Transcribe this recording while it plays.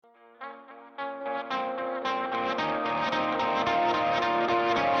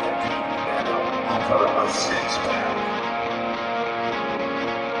a six-pack.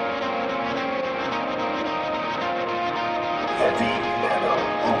 Heavy metal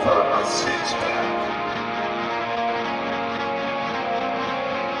over a six-pack.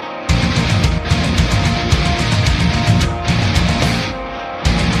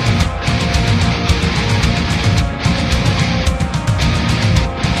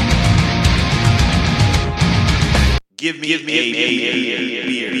 Give me a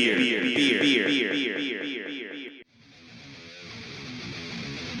beer.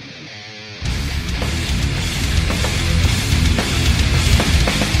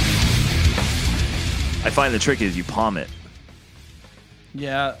 I find the trick is you palm it.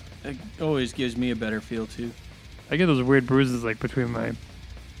 Yeah, it always gives me a better feel too. I get those weird bruises like between my.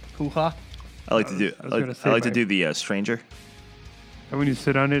 Hoo-ha. I like to do. I was gonna say I like to my- do the stranger. And when you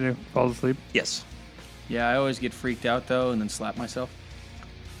sit on it and fall asleep. Yes. Yeah, I always get freaked out though and then slap myself.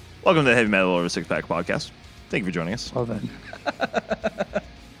 Welcome to the Heavy Metal Over Six Pack podcast. Thank you for joining us. Well then,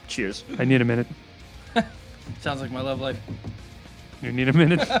 Cheers. I need a minute. Sounds like my love life. You need a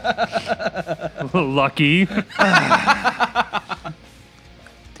minute. Lucky.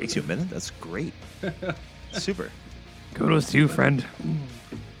 Takes you a minute. That's great. Super. Kudos to you, friend.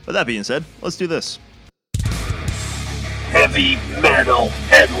 With that being said, let's do this. Heavy metal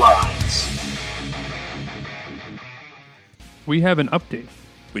headlines. We have an update.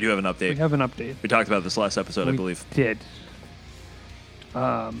 We do have an We update. have an update. We talked about this last episode, I We believe. did.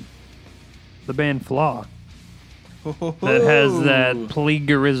 The band Flaw that has that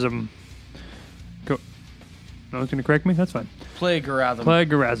plagiarism. No one's gonna correct me. That's fine. Plagiarism.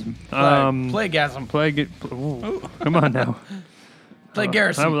 Plagiarism. Plagasm. Come on now.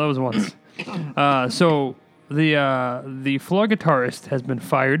 Plagiarism. That was once. So the Flaw guitarist has been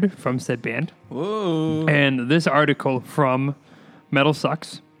fired from said band, Whoa. and this article from Metal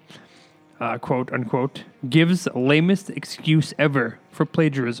Sucks, quote unquote, gives lamest excuse ever for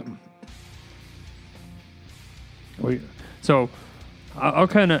plagiarism. So I'll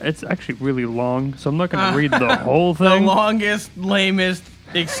kind of. It's actually really long, so I'm not going to read the whole The thing. longest, lamest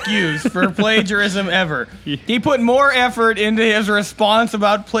excuse for plagiarism ever. He put more effort into his response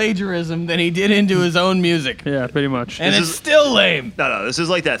about plagiarism than he did into his own music. Yeah, pretty much. And This it's is- still lame. No, this is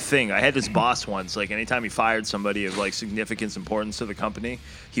like that thing. I had this boss once, like anytime he fired somebody of like significance importance to the company,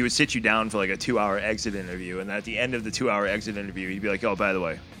 he would sit you down for like a 2-hour exit interview. And at the end of the 2-hour exit interview, he'd be like, oh, by the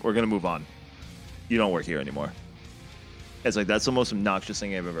way, we're going to move on. You don't work here anymore. It's like, that's the most obnoxious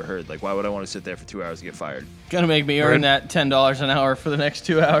thing I've ever heard. Like, why would I want to sit there for 2 hours to get fired? Gonna make me earn that $10 an hour for the next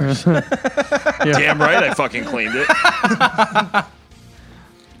 2 hours. Damn right, I fucking claimed it.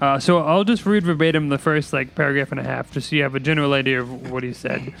 So I'll just read verbatim the first like paragraph and a half, just so you have a general idea of what he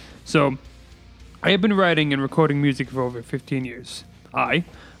said. So, I have been writing and recording music for over 15 years. I,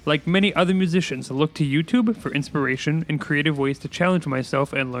 like many other musicians, look to YouTube for inspiration and creative ways to challenge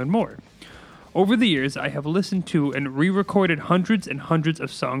myself and learn more. Over the years, I have listened to and re-recorded hundreds and hundreds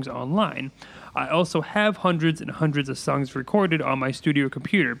of songs online. I also have hundreds and hundreds of songs recorded on my studio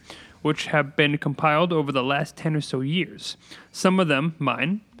computer, which have been compiled over the last 10 or so years. Some of them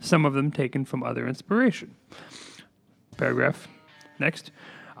mine, some of them taken from other inspiration. Paragraph. Next.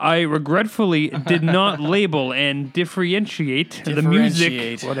 I regretfully did not label and differentiate the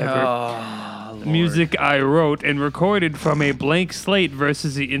music, whatever. Oh, Lord. Music I wrote and recorded from a blank slate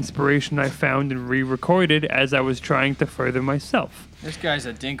versus the inspiration I found and re-recorded as I was trying to further myself. This guy's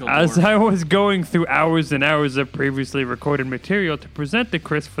a dinkledorf. As I was going through hours and hours of previously recorded material to present to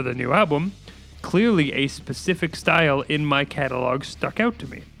Chris for the new album, clearly a specific style in my catalog stuck out to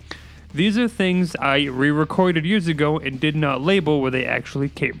me. These are things I re-recorded years ago and did not label where they actually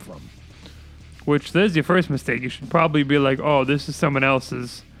came from. Which, there's your first mistake. You should probably be like, oh, this is someone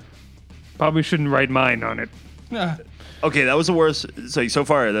else's. Probably shouldn't write mine on it. Okay, that was the worst. So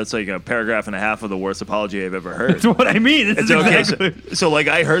far, that's like a paragraph and a half of the worst apology I've ever heard. That's what I mean. This It's is okay. exactly. So, like,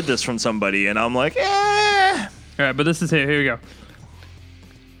 I heard this from somebody, and I'm like, eh. All right, but this is here. Here we go.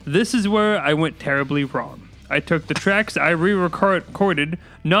 This is where I went terribly wrong. I took the tracks I re-recorded,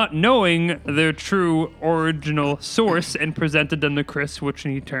 not knowing their true original source, and presented them to Chris, which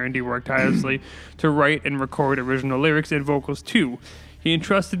in turn he worked tirelessly to write and record original lyrics and vocals too. He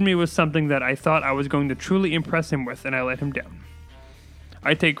entrusted me with something that I thought I was going to truly impress him with, and I let him down.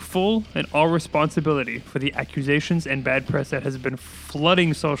 I take full and all responsibility for the accusations and bad press that has been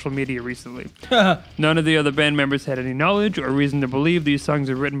flooding social media recently. None of the other band members had any knowledge or reason to believe these songs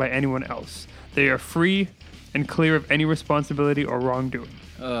are written by anyone else. They are free and clear of any responsibility or wrongdoing.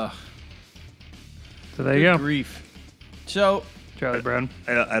 Ugh. So there you go, Grief. So, Charlie Brown.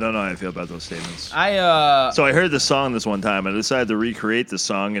 I don't know how I feel about those statements. I So I heard the song this one time, and I decided to recreate the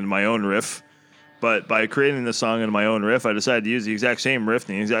song in my own riff. But by creating the song in my own riff, I decided to use the exact same riff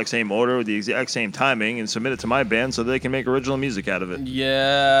in the exact same order with the exact same timing and submit it to my band so they can make original music out of it.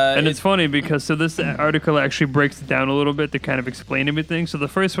 Yeah. And it's funny because this article actually breaks it down a little bit to kind of explain everything. So the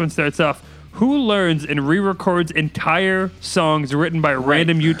first one starts off, who learns and re-records entire songs written by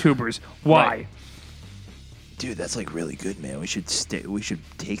random YouTubers? Why? Right. Dude, that's like really good, man. We should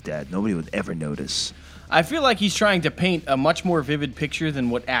take that. Nobody would ever notice. I feel like he's trying to paint a much more vivid picture than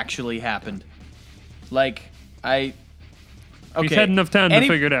what actually happened. Like, okay. He's had enough time to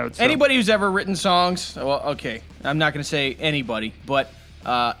figure it out. So. Anybody who's ever written songs, well, okay, I'm not going to say anybody, but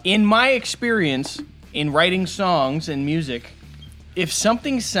in my experience in writing songs and music, if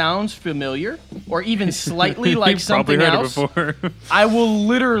something sounds familiar or even slightly like You've probably something heard else, it before. I will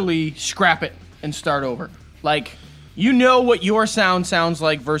literally scrap it and start over. Like, you know what your sound sounds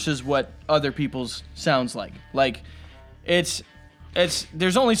like versus what other people's sounds like. Like, it's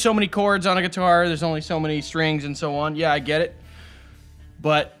there's only so many chords on a guitar, there's only so many strings and so on. Yeah, I get it.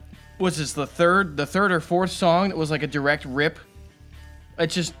 But was this the third or fourth song that was like a direct rip?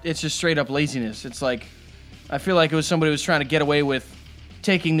 It's just straight up laziness. It's like, I feel like it was somebody who was trying to get away with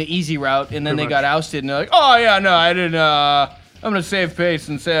taking the easy route, and then they got ousted, and they're like, oh yeah, no, I didn't, I'm gonna save face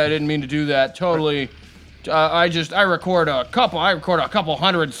and say I didn't mean to do that. Totally. I record a couple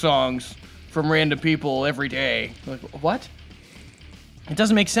hundred songs from random people every day. Like, what? It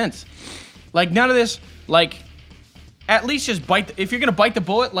doesn't make sense. Like, none of this, like, at least just if you're gonna bite the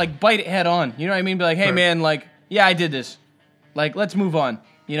bullet, like, bite it head on. You know what I mean? Be like, hey man, like, yeah, I did this. Like, let's move on.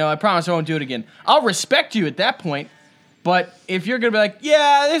 You know, I promise I won't do it again. I'll respect you at that point, but if you're gonna be like,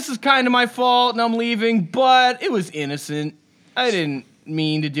 yeah, this is kind of my fault and I'm leaving, but it was innocent. I didn't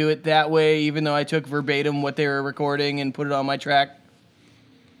mean to do it that way, even though I took verbatim what they were recording and put it on my track.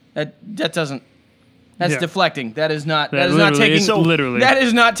 That doesn't. That's deflecting. That is not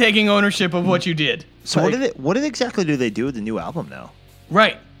taking ownership of what you did. So what exactly do they do with the new album now?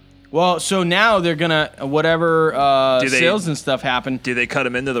 Right. Well, so now they're gonna whatever sales and stuff happen. Do they cut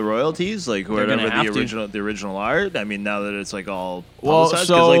them into the royalties, like whatever the original art? I mean, now that it's like all publicized,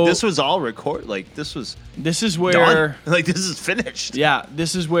 because like this was all this is where done. Like this is finished. Yeah,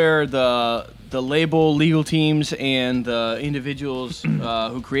 this is where the label, legal teams, and the individuals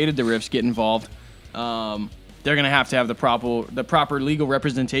who created the riffs get involved. They're gonna have to have the proper legal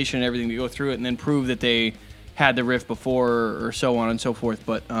representation and everything to go through it, and then prove that they had the riff before or so on and so forth.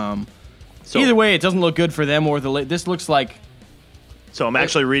 But either way, it doesn't look good for them or this looks like. So I'm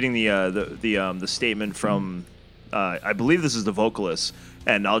actually reading the statement from I believe this is the vocalist,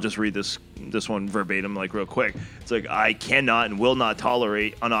 and I'll just read this one verbatim, like real quick. It's like, I cannot and will not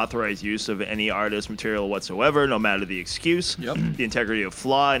tolerate unauthorized use of any artist material whatsoever, no matter the excuse. Yep. The integrity of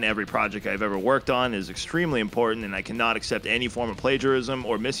flaw in every project I've ever worked on is extremely important, and I cannot accept any form of plagiarism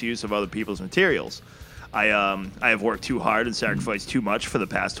or misuse of other people's materials. I have worked too hard and sacrificed too much for the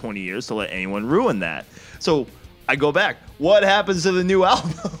past 20 years to let anyone ruin that. So I go back. What happens to the new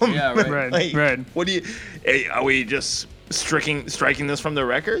album? Yeah, right. Right. What do you? Are we just striking this from the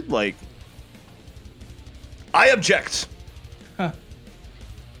record? Like, I object. Huh.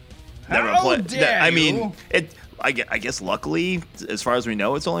 Never play. I mean, I guess luckily, as far as we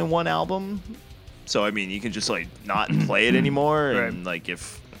know, it's only one album. So I mean, you can just like not play it anymore, and like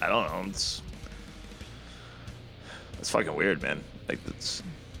if I don't know, it's fucking weird, man. Like that's.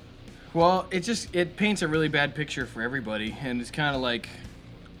 Well, it paints a really bad picture for everybody, and it's kind of like.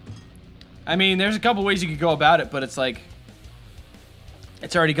 I mean, there's a couple ways you could go about it, but it's like.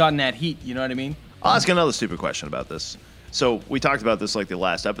 It's already gotten that heat, you know what I mean? I'll ask another stupid question about this. So we talked about this like the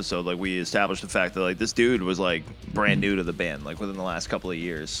last episode. Like we established the fact that like this dude was like brand new to the band, like within the last couple of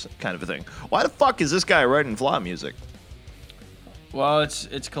years, kind of a thing. Why the fuck is this guy writing flaw music? Well, it's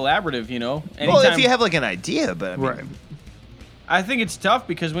collaborative, you know. Well, if you have like an idea, but I mean, Right. I think it's tough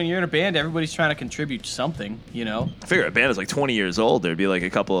because when you're in a band, everybody's trying to contribute something, you know. I figure a band is like 20 years old. There'd be like a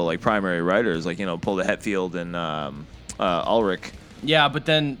couple of like primary writers, like Paul de Hetfield and Ulrich. Yeah, but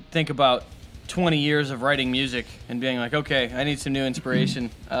then think about 20 years of writing music and being like, okay, I need some new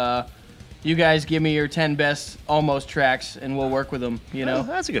inspiration. You guys give me your 10 best almost tracks, and we'll work with them, you know. Oh,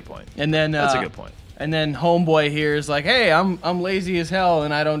 that's a good point. And then That's a good point. And then homeboy here is like, hey, I'm lazy as hell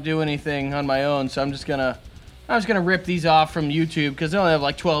and I don't do anything on my own, so I'm just gonna rip these off from YouTube because they only have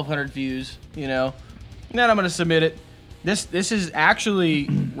like 1,200 views, you know. And then I'm gonna submit it. This is actually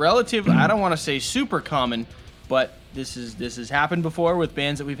relative. I don't want to say super common, but this has happened before with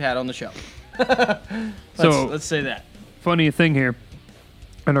bands that we've had on the show. Let's say that. Funny thing here,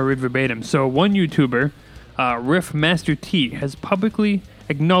 and I'll read verbatim. So one YouTuber, Riff Master T, has publicly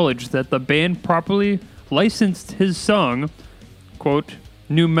acknowledged that the band properly licensed his song, quote,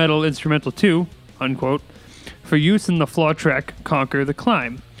 Nu Metal Instrumental 2, unquote, for use in the flaw track Conquer the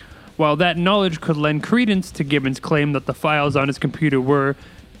Climb. While that knowledge could lend credence to Gibbons' claim that the files on his computer were,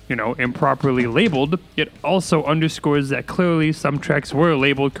 improperly labeled, it also underscores that clearly some tracks were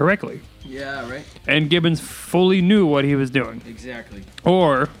labeled correctly. Yeah, right. And Gibbons fully knew what he was doing. Exactly.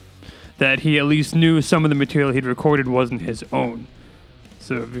 Or that he at least knew some of the material he'd recorded wasn't his own.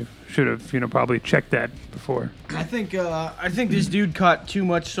 So you should have, probably checked that before. I think this dude caught too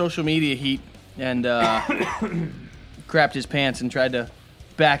much social media heat and crapped his pants and tried to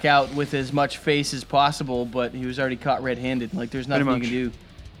back out with as much face as possible, but he was already caught red-handed. Like, there's nothing you can do.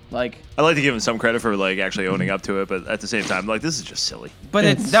 Like, I like to give him some credit for like actually owning up to it, but at the same time, like this is just silly. But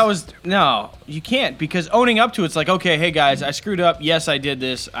no, you can't, because owning up to it's like, okay, hey guys, I screwed up. Yes, I did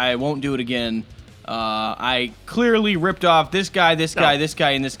this. I won't do it again. I clearly ripped off this guy, this guy, this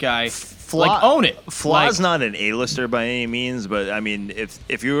guy, and this guy. Like, own it. Flaw's not an A-lister by any means, but I mean,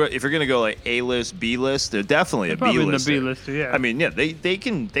 if you're gonna go like A-list, B-list, they're definitely a probably B-lister. in the B-lister, yeah. I mean, yeah,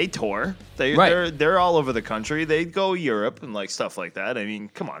 they tour. They're all over the country. They go Europe and like stuff like that. I mean,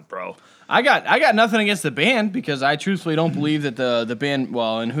 come on, bro. I got nothing against the band, because I truthfully don't believe that the band,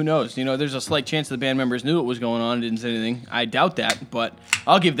 well, and who knows, there's a slight chance the band members knew what was going on and didn't say anything. I doubt that, but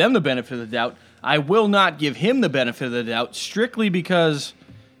I'll give them the benefit of the doubt. I will not give him the benefit of the doubt, strictly because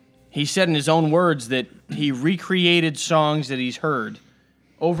he said in his own words that he recreated songs that he's heard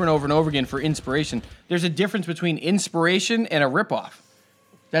over and over and over again for inspiration. There's a difference between inspiration and a ripoff.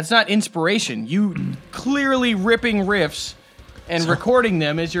 That's not inspiration. You clearly ripping riffs and recording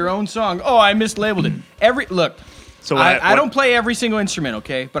them as your own song. Oh, I mislabeled it. So I don't play every single instrument,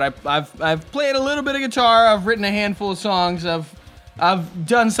 okay? But I've played a little bit of guitar. I've written a handful of songs. I've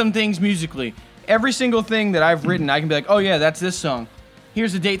done some things musically. Every single thing that I've written, I can be like, oh yeah, that's this song.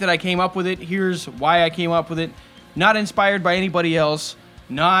 Here's the date that I came up with it. Here's why I came up with it. Not inspired by anybody else.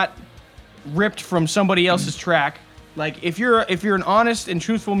 Not ripped from somebody else's track. Like, if you're an honest and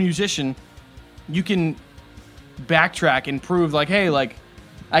truthful musician, you can backtrack and prove, like, hey, like,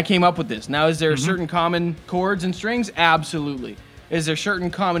 I came up with this. Now, is there certain common chords and strings? Absolutely. Is there certain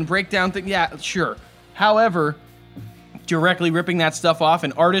common breakdown thing? Yeah, sure. However, directly ripping that stuff off,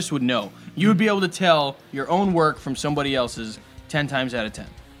 an artist would know. You would be able to tell your own work from somebody else's 10 times out of 10.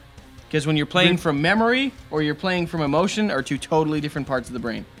 Because when you're playing from memory or you're playing from emotion are two totally different parts of the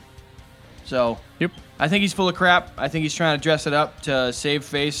brain. So, Yep. I think he's full of crap. I think he's trying to dress it up to save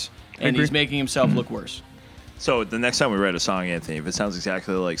face, and he's making himself look worse. So the next time we write a song, Anthony, if it sounds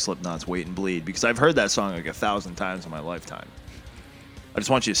exactly like Slipknot's "Wait and Bleed," because I've heard that song like 1,000 times in my lifetime, I just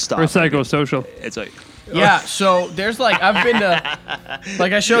want you to stop. Or Psychosocial. It's like, Yeah, so there's like, I've been to,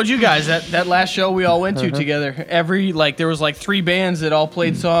 like I showed you guys, that last show we all went to together. There was like 3 bands that all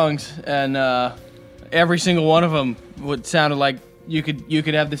played songs, and every single one of them sounded like you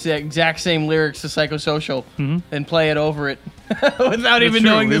could have the exact same lyrics to Psychosocial and play it over it without even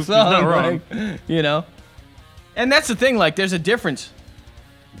knowing the song. Not wrong. Like, And that's the thing, like, there's a difference.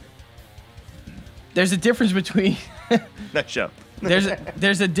 There's a difference between... next show.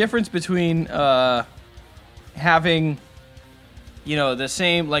 There's a difference between having, the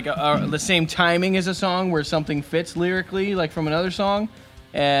same the same timing as a song where something fits lyrically, like from another song,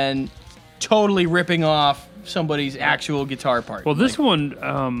 and totally ripping off somebody's actual guitar part. Well, this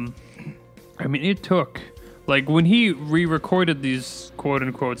one, it took, like, when he re-recorded these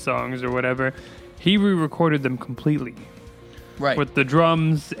quote-unquote songs or whatever, he re-recorded them completely. Right. With the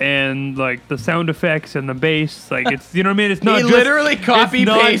drums and, like, the sound effects and the bass. Like, it's, you know what I mean? It's not He just... literally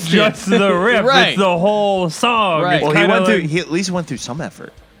copy-pasted. It's not just the riff. Right. It's the whole song. Right. It's Well, kinda he at least went through some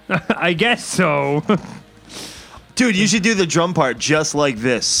effort. I guess so. Dude, you should do the drum part just like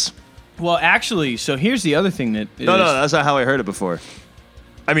this. Well, actually, so here's the other thing that No, that's not how I heard it before.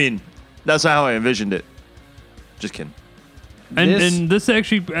 I mean, that's not how I envisioned it. Just kidding. And this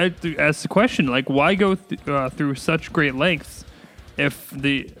actually asks the question, like, why go through such great lengths if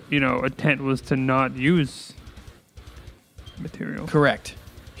the, intent was to not use material? Correct.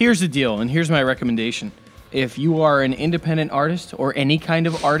 Here's the deal, and here's my recommendation. If you are an independent artist or any kind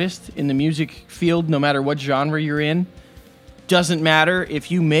of artist in the music field, no matter what genre you're in, doesn't matter. If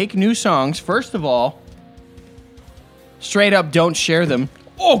you make new songs, first of all, straight up don't share them.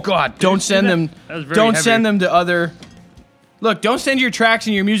 Oh God, don't send them. Don't send them to other. Look, don't send your tracks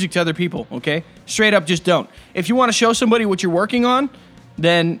and your music to other people, okay? Straight up, just don't. If you want to show somebody what you're working on,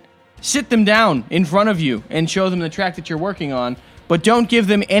 then sit them down in front of you and show them the track that you're working on, but don't give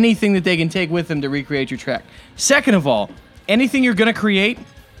them anything that they can take with them to recreate your track. Second of all, anything you're going to create,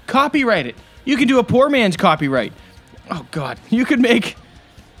 copyright it. You can do a poor man's copyright. Oh, God. You could make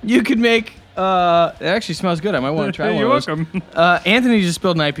It actually smells good. I might want to try one You're of those. welcome. Anthony just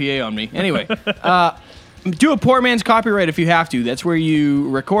spilled an IPA on me. Anyway, do a poor man's copyright if you have to. That's where you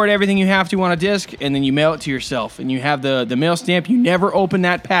record everything you have to on a disc, and then you mail it to yourself. And you have the mail stamp. You never open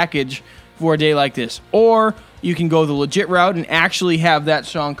that package for a day like this. Or you can go the legit route and actually have that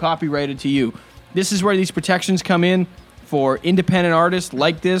song copyrighted to you. This is where these protections come in for independent artists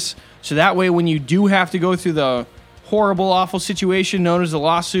like this. So that way, when you do have to go through the horrible, awful situation known as a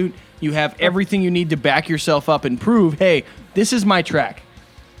lawsuit, you have everything you need to back yourself up and prove, hey, this is my track.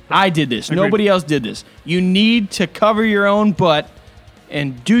 I did this. Agreed. Nobody else did this. You need to cover your own butt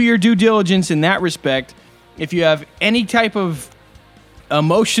and do your due diligence in that respect. If you have any type of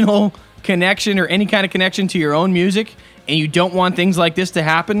emotional connection or any kind of connection to your own music and you don't want things like this to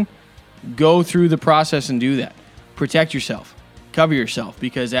happen, go through the process and do that. Protect yourself. Cover yourself.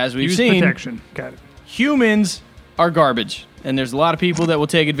 Because as we've Use seen, protection. Got it. humans are garbage, and there's a lot of people that will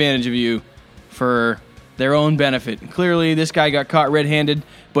take advantage of you for their own benefit. Clearly, this guy got caught red-handed,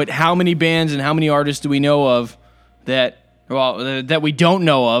 but how many bands and how many artists do we know of that we don't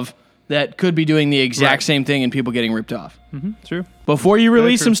know of that could be doing the exact Right. same thing and people getting ripped off? True. Before you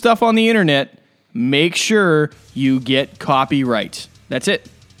release true. some stuff on the internet, make sure you get copyright. That's it.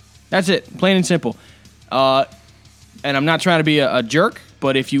 That's it. Plain and simple. And I'm not trying to be a jerk,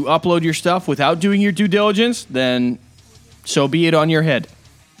 but if you upload your stuff without doing your due diligence, then so be it on your head.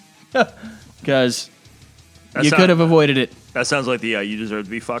 Because you could have avoided it. That sounds like the "you deserve to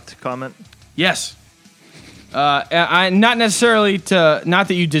be fucked" comment. Yes. Not necessarily not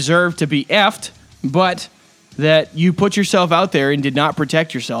that you deserve to be effed, but that you put yourself out there and did not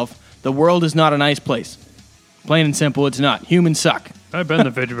protect yourself. The world is not a nice place. Plain and simple, it's not. Humans suck. I've been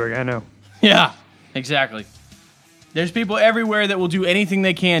to Fitchburg. I know. Yeah, exactly. There's people everywhere that will do anything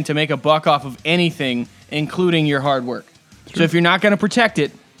they can to make a buck off of anything, including your hard work. So if you're not going to protect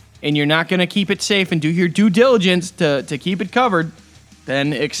it, and you're not going to keep it safe and do your due diligence to keep it covered,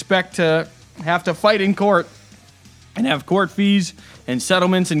 then expect to have to fight in court and have court fees and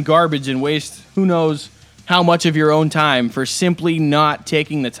settlements and garbage and waste who knows how much of your own time for simply not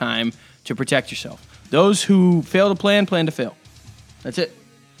taking the time to protect yourself. Those who fail to plan to fail. That's it.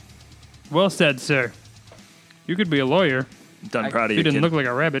 Well said, sir. You could be a lawyer. Done proud of You you, didn't kid. look like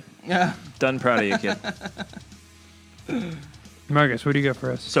a rabbit. Yeah. Done proud of you, kid. Marcus, what do you got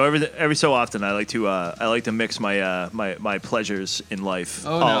for us? So every so often, I like to mix my my pleasures in life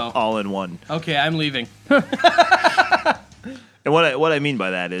Oh, no. all in one. Okay, I'm leaving. And what I mean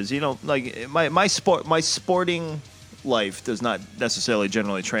by that is, like my sporting life does not necessarily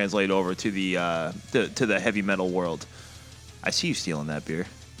generally translate over to the heavy metal world. I see you stealing that beer.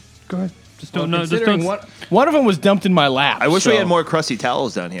 Go ahead. Just Well, don't. Just considering don't. one of them was dumped in my lap. I wish we so- had more crusty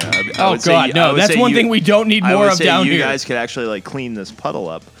towels down here. I Oh, would say God, no. I would That's say one thing we don't need more I would of say down you here. guys could actually like clean this puddle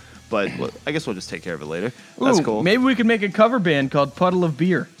up, but I guess we'll just take care of it later. That's Ooh, cool. Maybe we could make a cover band called Puddle of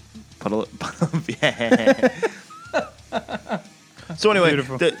Beer. Puddle. So anyway,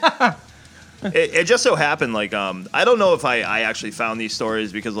 Beautiful. it just so happened like I don't know if I actually found these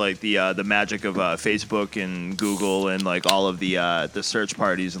stories because like the magic of Facebook and Google and like all of the search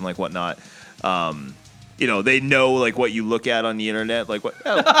parties and like whatnot. They know like what you look at on the internet. Like what?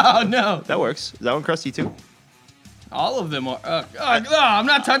 Oh, Oh, no. that works. Is that one crusty too? All of them are. I'm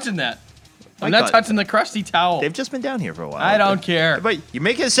not touching that. I'm My not God. touching the crusty towel. They've just been down here for a while. I don't care. But you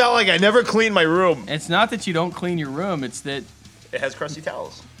make it sound like I never cleaned my room. It's not that you don't clean your room. It's that It has crusty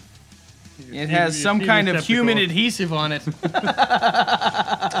towels. it has some you kind of receptacle. human adhesive on it.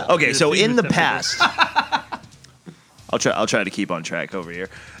 Okay, so Your in the receptacle. past, I'll try to keep on track over here.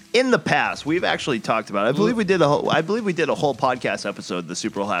 In the past, we've actually talked about. I believe we did a whole podcast episode. The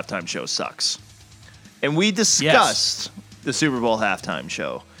Super Bowl halftime show sucks, and we discussed the Super Bowl halftime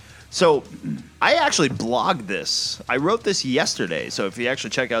show. So I actually blogged this. I wrote this yesterday. So if you actually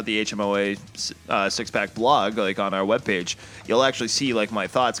check out the HMOA Six Pack blog, like on our webpage, you'll actually see like my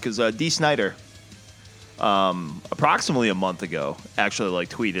thoughts because Dee Snider. Approximately a month ago, actually like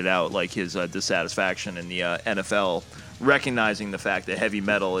tweeted out like his dissatisfaction in the NFL, recognizing the fact that heavy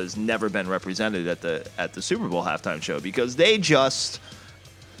metal has never been represented at the Super Bowl halftime show because they just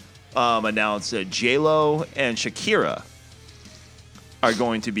announced that J-Lo and Shakira are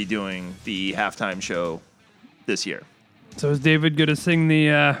going to be doing the halftime show this year. So is David going to sing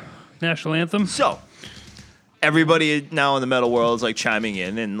the national anthem? So everybody now in the metal world is like chiming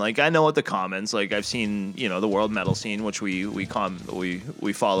in, and like I know what the comments. Like I've seen, the world metal scene, which we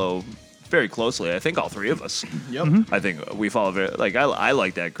follow very closely. I think all three of us. Yep. I think we follow very like I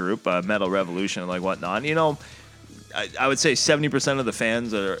like that group, Metal Revolution, and like whatnot. I would say 70% of the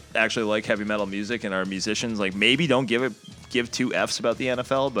fans that are actually like heavy metal music and are musicians, like maybe don't give it give two Fs about the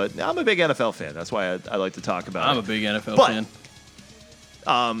NFL, but I'm a big NFL fan. That's why I like to talk about I'm it. a big NFL But- fan.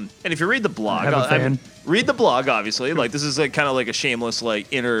 And if you read the blog, I'm a fan. read the blog, obviously. Like, this is like kind of like a shameless, like,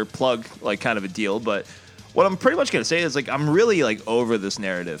 inner plug, like, kind of a deal. But what I'm pretty much going to say is, like, I'm really, like, over this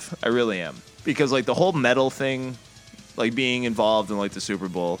narrative. I really am. Because, like, the whole metal thing, like, being involved in, like, the Super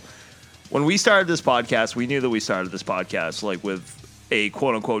Bowl. When we started this podcast, we knew that we started this podcast, like, with a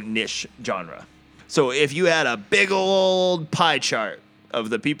quote-unquote niche genre. So if you had a big old pie chart of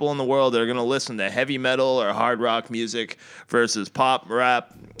the people in the world that are going to listen to heavy metal or hard rock music versus pop,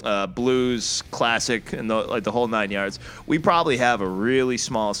 rap, blues, classic, and the whole 9 yards, we probably have a really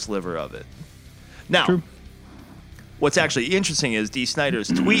small sliver of it. Now, True. what's actually interesting is Dee Snider's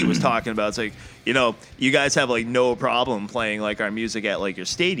tweet was talking about, it's like, you know, you guys have like no problem playing like our music at like your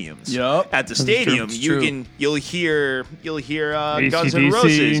stadiums. Yup. At the true. stadium, It's you'll hear Guns N' AC/DC.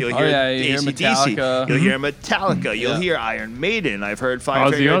 Roses, you'll hear yeah, you hear AC/DC, Metallica. you'll hear Metallica, you'll Yeah. hear Iron Maiden. I've heard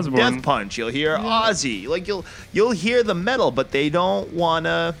Five Ozzy Finger Osbourne. Death Punch. You'll hear Ozzy. Like you'll hear the metal, but they don't want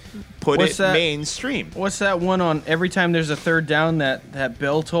to put What's it that? mainstream. What's that one on every time there's a third down that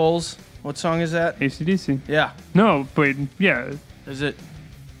bell tolls? What song is that? AC/DC. Yeah. No, but yeah. Is it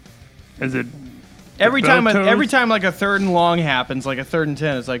Is it every bell time? tolls? Every time like a 3rd and long happens, like a 3rd and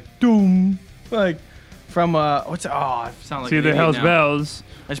 10, it's like doom, like from what's it sound like it's an either idiot Hell's now. Bells?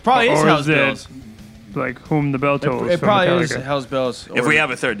 It probably is or Hell's is it Bells. like Whom the Bell Tolls? It from probably is Metallica? Hell's Bells. If or- we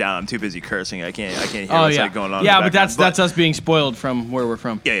have a third down, I'm too busy cursing. I can't hear oh what's yeah, like going on. in yeah, the but background. that's us being spoiled from where we're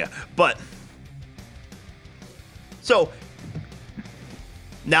from. Yeah. But so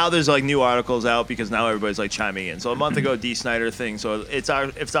now there's like new articles out because now everybody's like chiming in. So a month ago, Dee Snider thing. So it's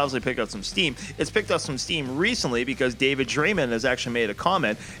obviously picked up some steam. It's picked up some steam recently because David Draymond has actually made a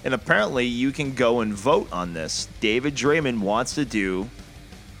comment, and apparently you can go and vote on this. David Draymond wants to do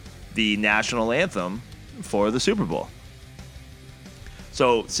the national anthem for the Super Bowl.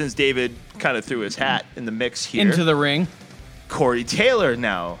 So since David kind of threw his hat in the mix here, Into the ring. Corey Taylor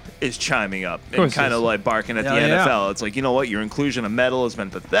now is chiming up and course kind he of is. like barking at the Hell yeah. NFL. It's like, you know what? Your inclusion of metal has been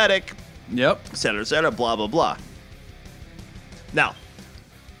pathetic, Yep. et cetera, blah, blah, blah. Now,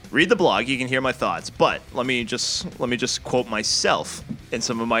 read the blog. You can hear my thoughts. But let me just quote myself in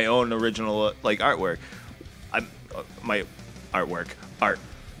some of my own original like artwork. My artwork. Art,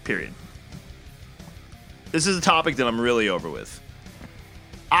 period. This is a topic that I'm really over with.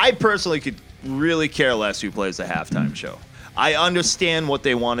 I personally could really care less who plays the halftime show. I understand what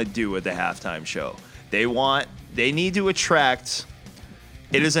they want to do with the halftime show. They need to attract.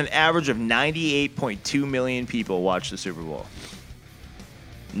 It is an average of 98.2 million people watch the Super Bowl.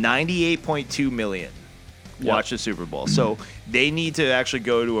 98.2 million watch the Super Bowl. So they need to actually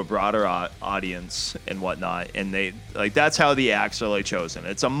go to a broader audience and whatnot. And they like that's how the acts are like chosen.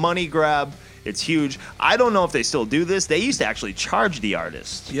 It's a money grab. It's huge. I don't know if they still do this. They used to actually charge the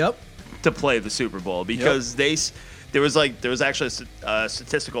artists Yep. to play the Super Bowl because there was actually a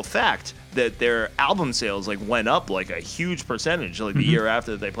statistical fact that their album sales like went up like a huge percentage like the year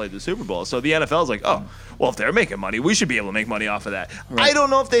after they played the Super Bowl. So the NFL's like, oh, well, if they're making money, we should be able to make money off of that. I don't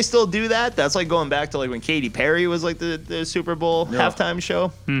know if they still do that. That's like going back to like when Katy Perry was like the Super Bowl halftime show.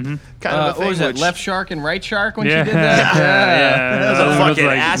 Mm-hmm. Kind of a thing. What was it? which- Left shark and right shark when Yeah. she did that? That was a was fucking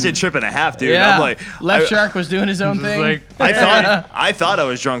like- acid trip and a half, dude. Yeah. I'm like, Left I- shark was doing his own It's thing. like I thought I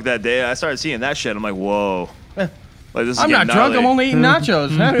was drunk that day. I started seeing that shit. I'm like, whoa. Like, this is I'm not getting drunk. gnarly. I'm only eating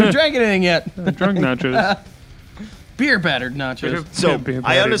nachos. I haven't drank anything yet. drunk nachos. Beer battered nachos. So Beer I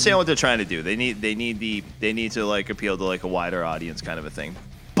battered. understand what they're trying to do. They need to like appeal to like a wider audience kind of a thing.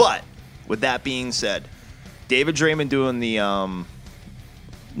 But with that being said, David Draymond doing the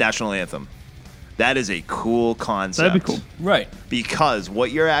national anthem. That is a cool concept. That'd be cool. Right. Because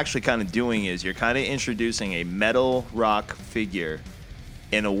what you're actually kind of doing is you're kind of introducing a metal rock figure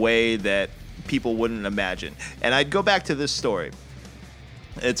in a way that people wouldn't imagine. And I'd go back to this story.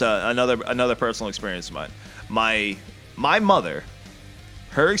 It's another personal experience of mine. My mother,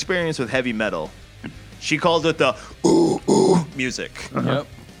 her experience with heavy metal, she called it the ooh ooh music. Yep.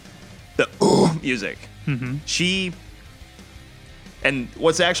 The ooh music. She. And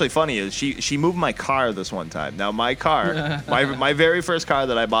what's actually funny is she moved my car this one time. Now my car, my very first car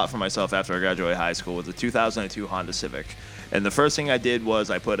that I bought for myself after I graduated high school was a 2002 Honda Civic. And the first thing I did was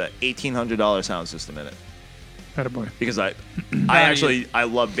I put a $1,800 sound system in it Attaboy. because I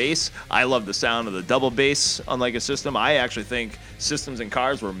love bass. I love the sound of the double bass on like a system. I actually think systems in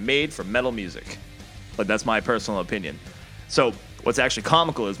cars were made for metal music. But that's my personal opinion. So what's actually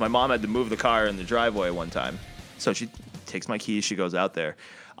comical is my mom had to move the car in the driveway one time. So she takes my keys, she goes out there.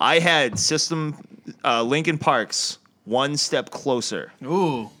 I had system Linkin Park's One Step Closer.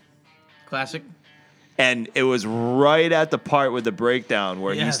 Ooh. Classic. And it was right at the part with the breakdown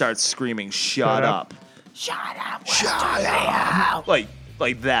where he Yes. starts screaming, "Shut up. up. Shut up."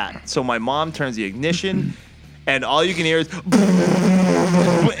 Like that. So my mom turns the ignition, and all you can hear is,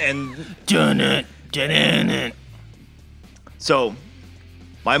 and Dun it, dun it. so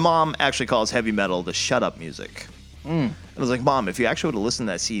my mom actually calls heavy metal the shut up music. And I was like, Mom, if you actually would have listened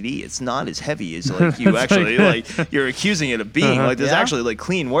to that CD, it's not as heavy as like you actually like you're accusing it of being. Like there's Yeah. actually like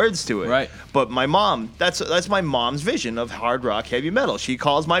clean words to it. Right. But my mom, that's my mom's vision of hard rock heavy metal. She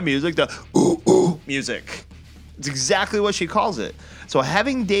calls my music the ooh ooh music. It's exactly what she calls it. So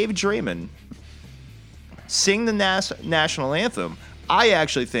having Dave Draymond sing the national anthem, I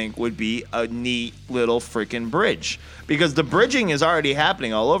actually think would be a neat little freaking bridge. Because the bridging is already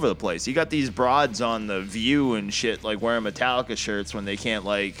happening all over the place. You got these broads on The View and shit, like wearing Metallica shirts when they can't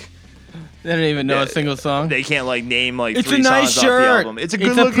like They don't even know a single song. they can't like name like It's a 3 nice songs off the shirt. album. It's a It's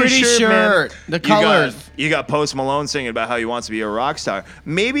good a looking pretty shirt. man. The colors. You got Post Malone singing about how he wants to be a rock star.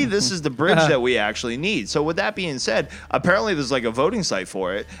 Maybe this is the bridge that we actually need. So with that being said, apparently there's like a voting site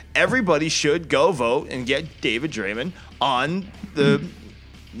for it. Everybody should go vote and get David Draymond on the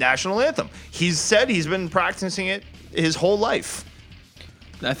national anthem. He's said he's been practicing it his whole life.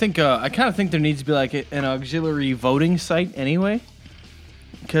 I think I kind of think there needs to be like an auxiliary voting site anyway,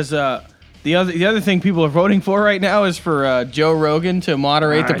 because the other thing people are voting for right now is for Joe Rogan to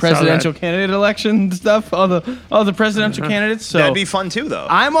moderate the I saw presidential that. candidate election stuff. All the presidential candidates. So That'd be fun too, though.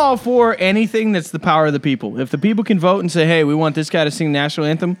 I'm all for anything that's the power of the people. If the people can vote and say, "Hey, we want this guy to sing the national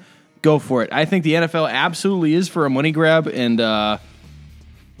anthem," go for it. I think the NFL absolutely is for a money grab, and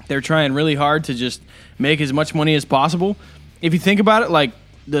they're trying really hard to just make as much money as possible. If you think about it, like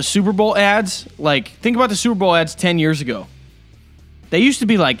the Super Bowl ads, like think about the Super Bowl ads 10 years ago. They used to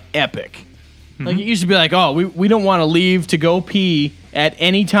be like epic. Like it used to be like, oh, we don't want to leave to go pee at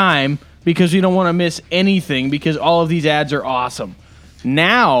any time because we don't want to miss anything because all of these ads are awesome.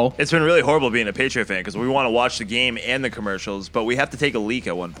 Now, It's been really horrible being a Patriot fan because we want to watch the game and the commercials, but we have to take a leak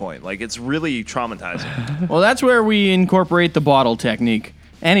at one point. Like, it's really traumatizing. well, that's where we incorporate the bottle technique.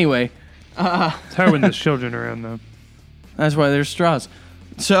 Anyway, It's hard when there's children around, though. that's why there's straws.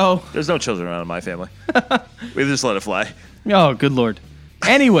 So, There's no children around in my family. We just let it fly. oh, good Lord.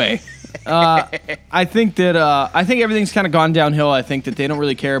 Anyway, I think everything's kind of gone downhill. I think that they don't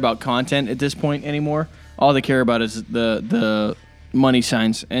really care about content at this point anymore. All they care about is the money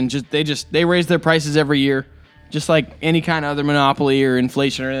signs, and they raise their prices every year, just like any kind of other monopoly or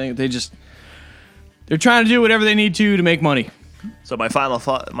inflation or anything. They're trying to do whatever they need to make money. So my final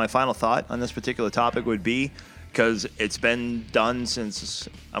thought on this particular topic would be, because it's been done since,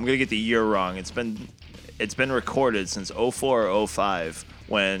 I'm gonna get the year wrong. It's been recorded since 04 or 05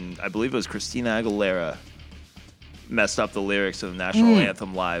 when I believe it was Christina Aguilera messed up the lyrics of the national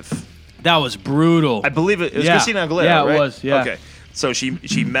anthem live. That was brutal. I believe it was Yeah. Christina Aguilera. Yeah, it right? was, yeah. Okay. So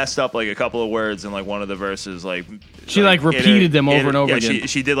she messed up like a couple of words in like one of the verses. Like She, like, repeated them over and over yeah, again.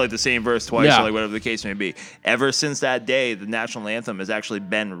 She did like the same verse twice, Yeah. or like whatever the case may be. Ever since that day, the national anthem has actually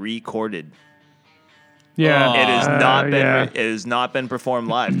been recorded. Yeah. It has not been. yeah. It has not been performed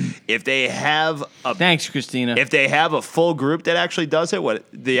live. If they have a Thanks, Christina. if they have a full group that actually does it, what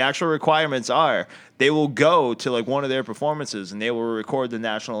the actual requirements are, they will go to like one of their performances and they will record the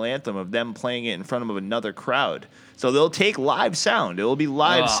national anthem of them playing it in front of another crowd. So they'll take live sound. It will be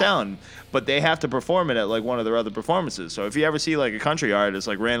live sound, but they have to perform it at like one of their other performances. So if you ever see like a country artist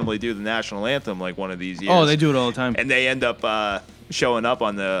like randomly do the national anthem like one of these years, oh, they do it all the time. and they end up showing up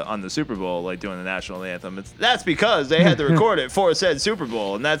on the Super Bowl like doing the national anthem. That's because they had to record it for said Super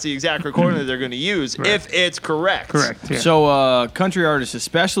Bowl, and that's the exact recording that they're going to use if it's correct. Correct. Yeah. So country artists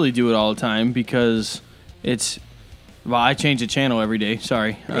especially do it all the time because it's. Well, I change the channel every day.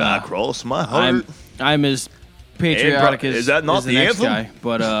 Sorry. Cross my heart. I'm as patriotic as is that not as the the next anthem? guy.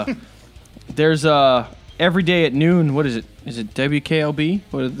 But there's every day at noon. What is it? Is it WKLB?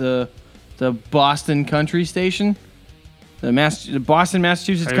 What is the Boston country station? The Boston,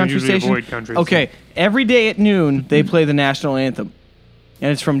 Massachusetts I country usually station. avoid country, Okay, every day at noon they play the national anthem,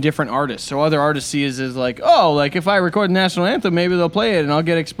 and it's from different artists. So other artists see it as like, oh, like if I record the national anthem, maybe they'll play it, and I'll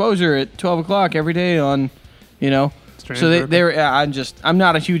get exposure at 12 o'clock every day on, you know. Strange So record. they're. I'm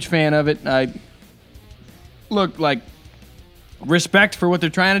not a huge fan of it. I look like respect for what they're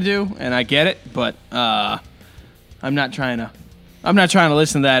trying to do, and I get it, but I'm not trying to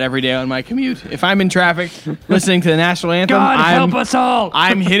listen to that every day on my commute. If I'm in traffic listening to the national anthem, God help us all.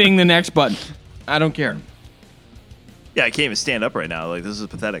 I'm hitting the next button. I don't care. Yeah, I can't even stand up right now. Like, this is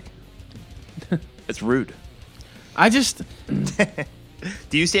pathetic. It's rude. I just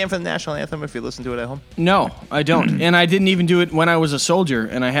Do you stand for the national anthem if you listen to it at home? No, I don't. And I didn't even do it when I was a soldier,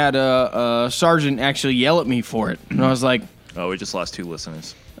 and I had a sergeant actually yell at me for it. And I was like, Oh, we just lost 2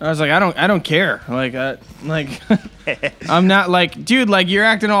 listeners. I don't care. I'm not like, dude, like you're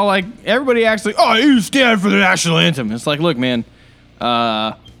acting all like everybody acts like, oh, you stand for the national anthem. It's like, look, man,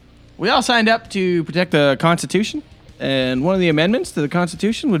 we all signed up to protect the Constitution, and one of the amendments to the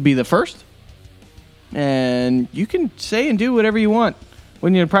Constitution would be the first. And you can say and do whatever you want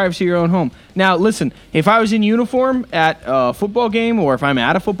when you're in the privacy of your own home. Now, listen, if I was in uniform at a football game, or if I'm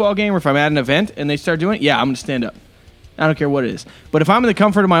at a football game, or if I'm at an event and they start doing it, yeah, I'm going to stand up. I don't care what it is. But if I'm in the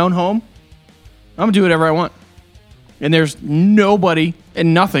comfort of my own home, I'm going to do whatever I want. And there's nobody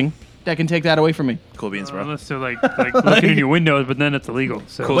and nothing that can take that away from me. Cool beans, bro. Unless they're like looking in your windows, but then it's illegal.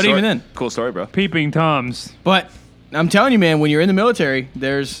 So Cool But story. even then. Cool story, bro. peeping toms. But I'm telling you, man, when you're in the military,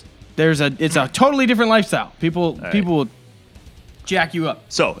 it's a totally different lifestyle. People will jack you up.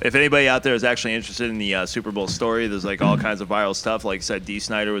 So, if anybody out there is actually interested in the Super Bowl story, there's like all kinds of viral stuff. Like I said, D.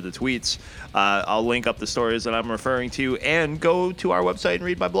 Snyder with the tweets. I'll link up the stories that I'm referring to, and go to our website and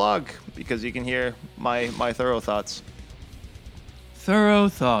read my blog because you can hear my thorough thoughts. Thorough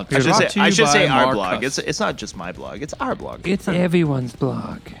thoughts. I should say our blog. It's not just my blog. It's our blog. It's everyone's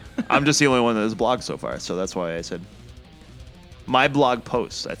blog. I'm just the only one that has blogged so far, so that's why I said my blog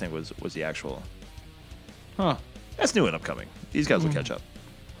post. I think was the actual. Huh. That's new and upcoming. These guys will catch up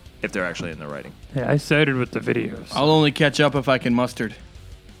if they're actually in their writing. Yeah, I started with the videos. I'll only catch up if I can mustard.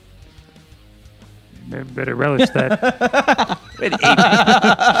 Better relish that. We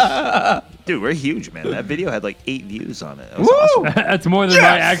had 8 Dude, we're huge, man. That video had like 8 views on it. That was awesome. That's more than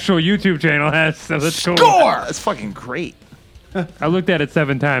my actual YouTube channel has, so that's cool. That's fucking great. I looked at it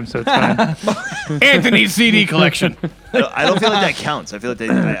 7 times, so it's fine. Anthony's CD collection. I don't feel like that counts. I feel like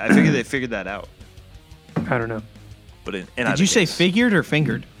I figured they figured that out. I don't know. But Did you say figured or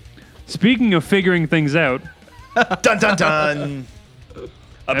fingered? Speaking of figuring things out, dun dun dun?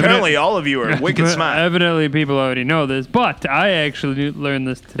 Apparently, all of you are wicked smart. Evidently, people already know this, but I actually learned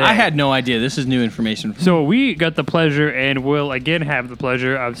this today. I had no idea. This is new information. So we got the pleasure, and will again have the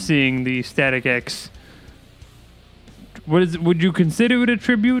pleasure of seeing the Static X. Would you consider it a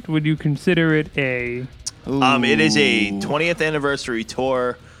tribute? Would you consider it a? It is a 20th anniversary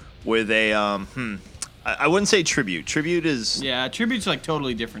tour with a I wouldn't say tribute. Tribute is Yeah, tribute's like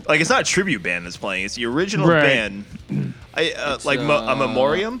totally different. like it's not a tribute band that's playing. It's the original Right. band. A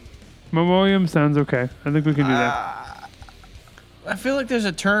memoriam. Memoriam sounds okay. I think we can do that. I feel like there's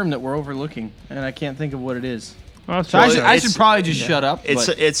a term that we're overlooking, and I can't think of what it is. Well, So I sure. should, I should probably just shut up.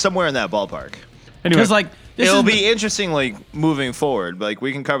 It's somewhere in that ballpark. Anyway, Because like this It'll is be interesting, like moving forward. Like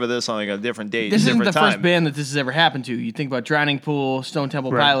we can cover this on like a different date, this isn't different the time. first band that this has ever happened to. You think about Drowning Pool, Stone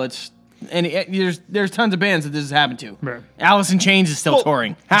Temple Right. Pilots, and there's tons of bands that this has happened to. Right. Alice in Chains is still Well,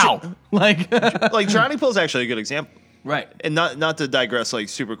 touring. How? Like Like Drowning Pool is actually a good example. right. And not to digress like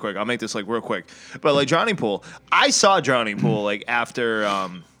super quick. I'll make this like real quick. But like Drowning Pool, I saw Drowning Pool like after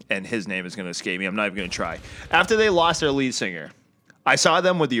and his name is gonna escape me. I'm not even gonna try. After they lost their lead singer. I saw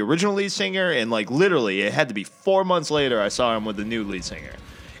them with the original lead singer, and like literally it had to be 4 months later I saw him with the new lead singer.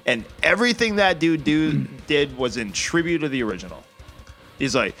 And everything that dude did was in tribute to the original.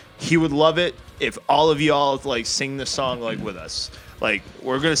 He's like, he would love it if all of y'all like sing the song like with us. Like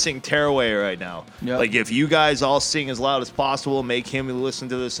we're gonna sing Tearaway right now. Yep. Like if you guys all sing as loud as possible, make him listen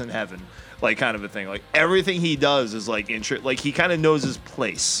to this in heaven. Like kind of a thing. Like everything he does is like like he kind of knows his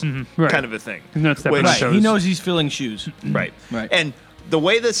place. right. Kind of a thing. He's not stepping Which- on Right. toes. He knows he's filling shoes. Right. Right. And the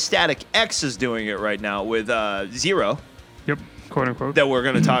way that Static X is doing it right now with Zero Yep, quote unquote. that we're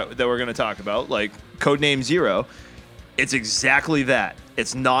gonna talk about, like Codename Zero, it's exactly that.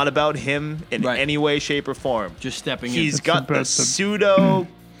 It's not about him in Right. any way, shape, or form. Just stepping He's in. got the the best of- pseudo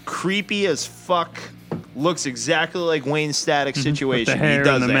creepy as fuck, looks exactly like Wayne Static situation. hair He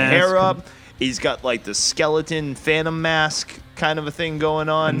does and the the mask hair and- up. He's got like the skeleton phantom mask kind of a thing going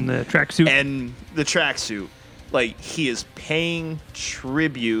on. And the tracksuit. And the tracksuit. Like, he is paying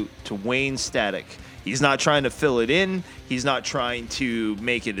tribute to Wayne Static. He's not trying to fill it in. He's not trying to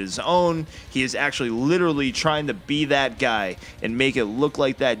make it his own. He is actually literally trying to be that guy and make it look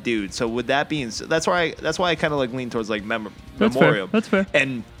like that dude. So with that being said, that's why I kind of like lean towards like That's Memoriam. fair. That's fair.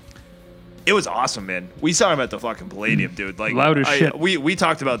 And it was awesome, man. We saw him at the fucking Palladium, dude. Like Loud as shit. We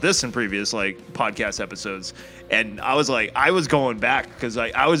talked about this in previous like podcast episodes, and I was going back because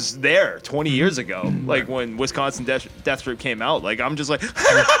I was there 20 years ago, like when Wisconsin Death Strip came out. Like I'm just like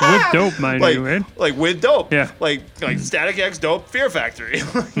With dope, mind like, you, right? like with dope, Yeah. like Static X, Dope, Fear Factory,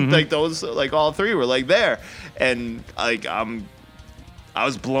 like those, like all three were like there, and like I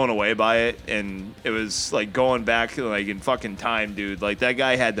was blown away by it, and it was like going back like in fucking time, dude. Like that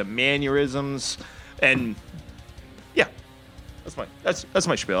guy had the mannerisms, and yeah, that's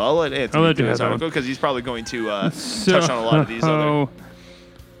my spiel. I'll let Anthony let do you his have that article one. because he's probably going to touch on a lot of these other.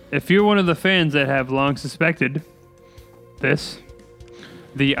 If you're one of the fans that have long suspected this,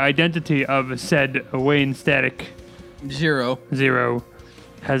 the identity of said Wayne Static Zero.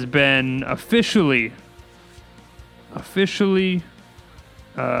 has been officially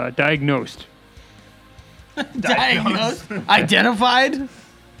diagnosed. Diagnosed. Identified.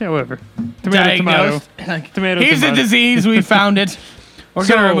 Yeah, whatever. Tomato, Diagnosed. Tomato, Here's tomato. a disease. We found it. We're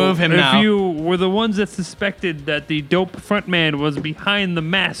gonna remove him if now. If you were the ones that suspected that the dope frontman was behind the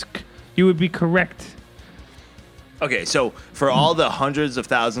mask, you would be correct. Okay, so for all the hundreds of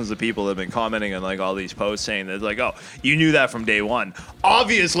thousands of people that have been commenting on like all these posts saying that like, oh, you knew that from day one.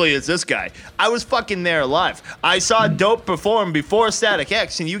 Obviously, it's this guy. I was fucking there live. I saw Dope perform before Static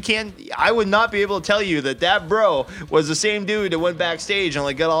X, and I would not be able to tell you that bro was the same dude that went backstage and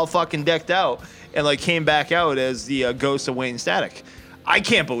like got all fucking decked out and like came back out as the ghost of Wayne Static. I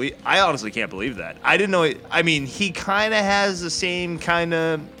honestly can't believe that. I didn't know it. I mean, he kind of has the same kind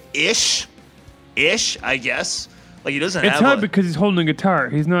of ish, I guess. Like he doesn't It's have hard because he's holding a guitar.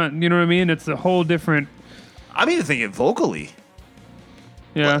 He's not, you know what I mean? It's a whole different. I'm even thinking vocally.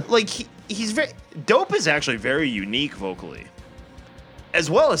 Yeah. Like he's very Dope is actually very unique vocally.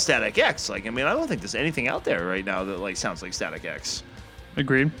 As well as Static X. Like I mean, I don't think there's anything out there right now that like sounds like Static X.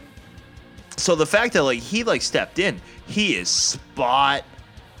 Agreed. So the fact that like he like stepped in, he is spot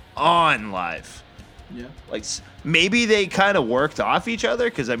on live. Yeah. Like maybe they kind of worked off each other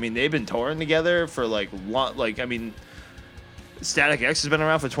because I mean they've been touring together for like I mean Static X has been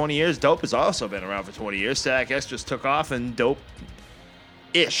around for 20 years. Dope has also been around for 20 years. Static X just took off and Dope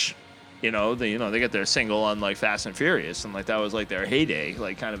ish. They got their single on like Fast and Furious and like that was like their heyday,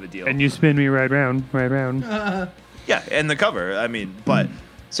 like kind of a deal. And you spin me right round. Yeah, and the cover. I mean, but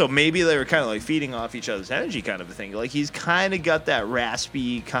so maybe they were kind of like feeding off each other's energy, kind of a thing. Like he's kind of got that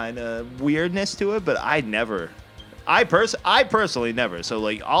raspy kind of weirdness to it, but I personally never. So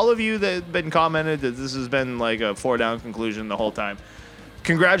like all of you that have been commented that this has been like a 4-down conclusion the whole time,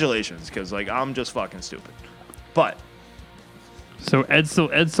 congratulations, because like I'm just fucking stupid. But So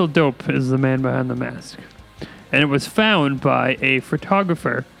Edsel Dope is the man behind the mask. And it was found by a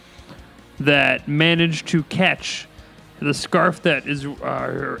photographer that managed to catch the scarf that is,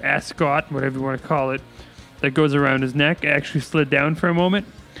 or ascot, whatever you want to call it, that goes around his neck, actually slid down for a moment.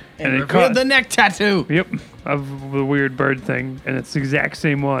 and it revealed the neck tattoo. Yep, of the weird bird thing. And it's the exact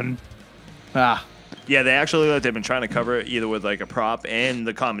same one. Ah. yeah, they actually like they've been trying to cover it either with like a prop and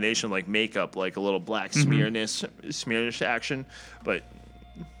the combination of like makeup, like a little black smearish action. But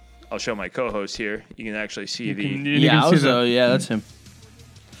I'll show my co-host here. You can actually see You the. can see Yeah, that's him.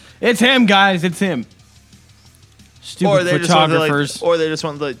 It's him, guys. It's him. Stupid Or they photographers. just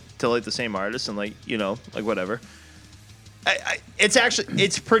want to like the same artist and like like whatever.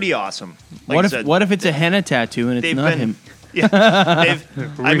 It's pretty awesome. Like what I if said, what if it's a henna tattoo and it's they've not been- him? Yeah, I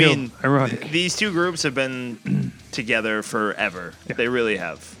Real mean, ironic. these two groups have been together forever. They really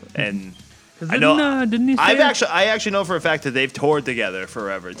have, and I know. Didn't he say I actually know for a fact that they've toured together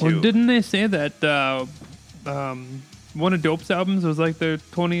forever too. Well, didn't they say that one of Dope's albums was like their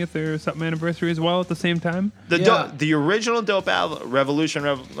 20th or something anniversary as well at the same time? The original Dope album, Revolution.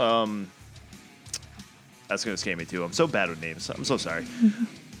 That's gonna scare me too. I'm so bad with names. I'm so sorry.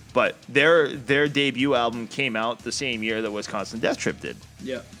 But their debut album came out the same year that Wisconsin Death Trip did.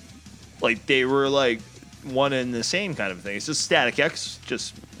 Yeah. Like they were like one and the same kind of thing. It's just Static X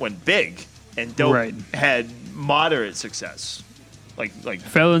just went big, and Dope Right. had moderate success. Like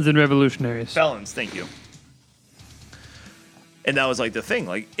Felons and Revolutionaries. Felons, thank you. And that was like the thing.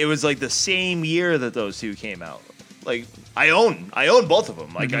 Like it was like the same year that those two came out. Like I own both of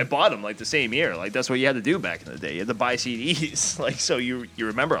them. Like I bought them like the same year. Like that's what you had to do back in the day. You had to buy CDs. Like so you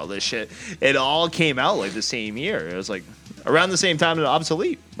remember all this shit. It all came out like the same year. It was like around the same time that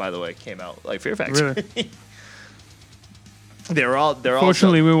Obsolete, by the way, came out. Like Fear Factory. Really? they're all.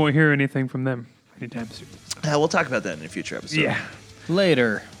 Fortunately, we won't hear anything from them anytime soon. We'll talk about that in a future episode. Yeah.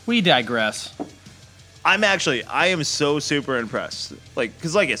 Later. We digress. I am so super impressed. Like,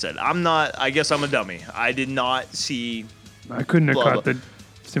 because like I said, I guess I'm a dummy. I did not see. I couldn't have Blah, caught blah. the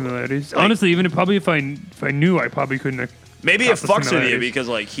similarities. Like- Honestly, even if I knew, I probably couldn't have. Maybe caught it the fucks with you similarities. because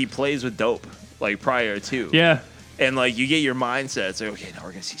like he plays with Dope like prior to. Yeah. And like you get your mindset. It's like, okay, now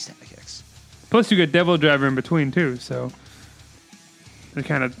we're gonna see Static X. Plus, you got Devil Driver in between too, so it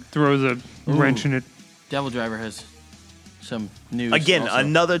kind of throws a wrench in it. Devil Driver has some news. Again, also.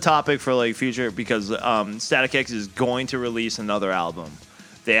 another topic for like future because Static X is going to release another album.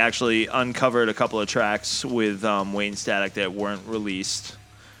 They actually uncovered a couple of tracks with Wayne Static that weren't released.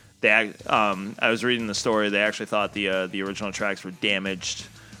 I was reading the story. They actually thought the original tracks were damaged,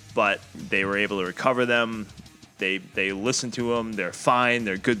 but they were able to recover them. They listened to them. They're fine.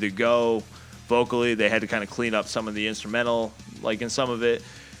 They're good to go. Vocally, they had to kind of clean up some of the instrumental, like in some of it.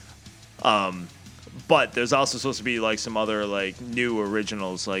 But there's also supposed to be like some other like new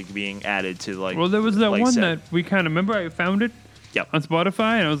originals like being added to like. Well, there was that like one said- that we kind of remember. I found it Yep. on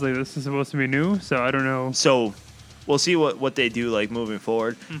Spotify, and I was like, "This is supposed to be new." So I don't know. So we'll see what they do like moving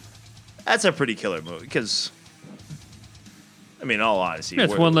forward. That's a pretty killer movie because, I mean, in all honesty, Yeah,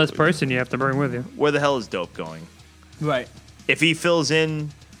 it's one less person you have to bring with you. Where the hell is Dope going? right. If he fills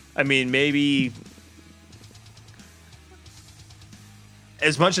in, I mean, maybe.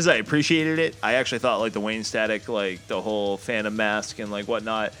 As much as I appreciated it, I actually thought like the Wayne Static, like the whole Phantom Mask and like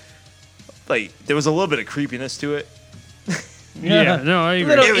whatnot, like there was a little bit of creepiness to it. Yeah, no, I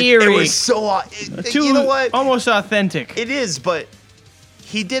agree. Little It eerie. was so. Too, You know what? Almost authentic. It is, but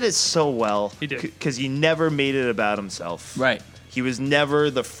he did it so well. He did. Because he never made it about himself. right. He was never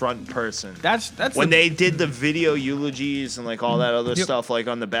the front person. That's When the- they did the video eulogies and like all that other Yep. stuff like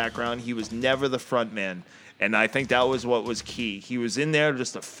on the background, he was never the front man. And I think that was what was key. He was in there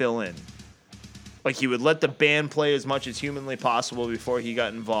just to fill in. Like he would let the band play as much as humanly possible before he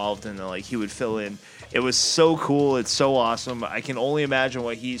got involved, and then, like he would fill in. It was so cool. It's so awesome. I can only imagine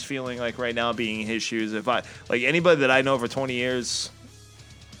what he's feeling like right now, being in his shoes. If I like anybody that I know for 20 years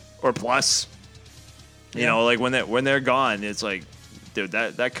or plus, you know, like when they're gone, it's like, dude,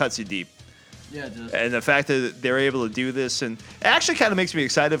 that cuts you deep. yeah, it does. And the fact that they're able to do this, and it actually kind of makes me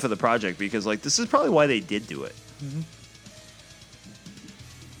excited for the project because like this is probably why they did do it.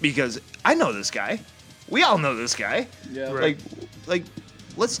 Because I know this guy. We all know this guy. Yeah. Right. Like,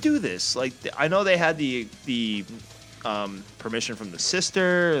 let's do this. Like, I know they had the permission from the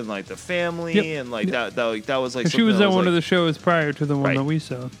sister and like the family Yep. and like that was like. She something was that at one of like- the shows prior to the one Right. that we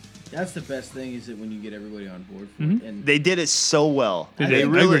saw. That's the best thing is that when you get everybody on board for Mm-hmm. it. And They did it so well. They They did. I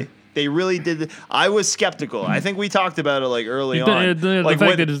really. agree. They really did. I was skeptical. I think we talked about it like early on. The like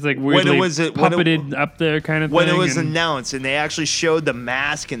fact that it's like when weirdly it was puppeted up there kind of when thing. it was and- announced and they actually showed the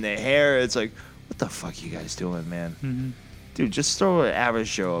mask and the hair, it's like, what the fuck you guys doing, man? Mm-hmm. Dude, just throw an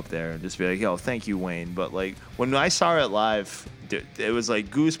average Joe up there and just be like, yo, thank you, Wayne. But like when I saw it live, dude, it was like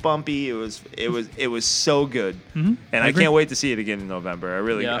goosebumpy. It was so good, and I agree. can't wait to see it again in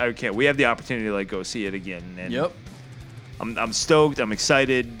November. Yeah. I can't. We have the opportunity to like go see it again, and Yep. I'm stoked. I'm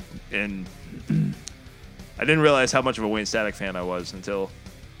excited, and I didn't realize how much of a Wayne Static fan I was until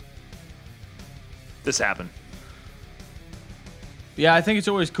this happened. Yeah, I think it's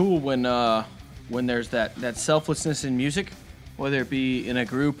always cool when there's that selflessness in music, whether it be in a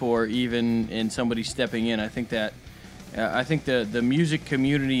group or even in somebody stepping in. I think that the music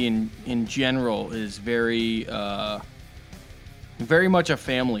community in general is very very much a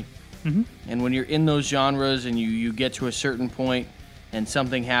family. And when you're in those genres and you get to a certain point and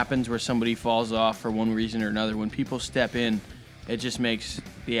something happens where somebody falls off for one reason or another, when people step in, it just makes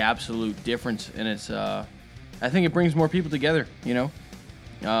the absolute difference. And it's I think it brings more people together, you know?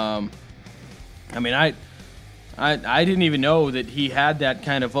 I mean, I didn't even know that he had that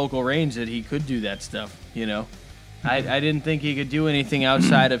kind of vocal range that he could do that stuff, you know? I didn't think he could do anything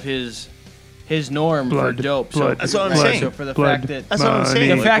outside of his norm Blood, for Dope. blood, That's what I'm right, saying. So for the Blood. fact that That's what I'm saying.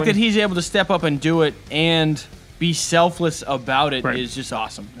 the Like, fact when- that he's able to step up and do it and be selfless about it is Right. just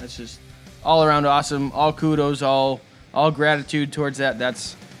awesome. That's just all around awesome. All kudos, all gratitude towards that.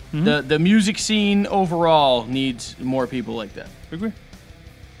 That's the music scene overall needs more people like that. Agree.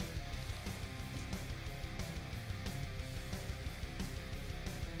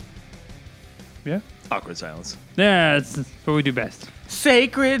 Yeah. Awkward silence. Yeah, it's what we do best.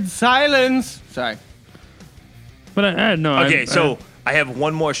 Sacred silence. Sorry. But I no. Okay, so I have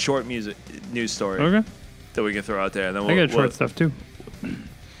one more short news story okay. that we can throw out there, and then I got short stuff too. You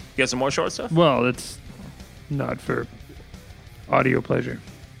got some more short stuff? Well, it's not for audio pleasure,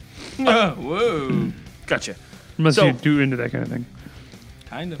 Whoa. Gotcha. unless So- you do into that kind of thing.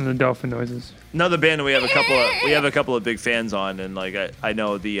 Kind of. And the dolphin noises. Another band that we have a couple of big fans on, and like I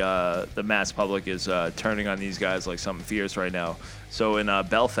know the mass public is turning on these guys like something fierce right now. So in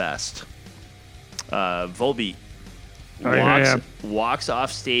Belfast, Volbeat Oh, yeah. walks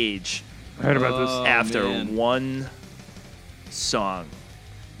off stage I heard about this. Oh, after man. one song.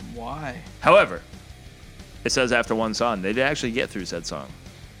 Why? However, it says after one song. They did actually get through said song.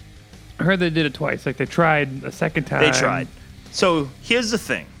 I heard they did it twice. Like they tried a second time. They tried. So here's the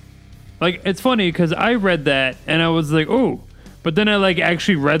thing. Like, it's funny because I read that and I was like, oh. But then I like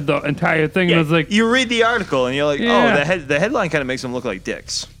actually read the entire thing and I was like, you read the article and you're like, Yeah. oh, the headline kind of makes them look like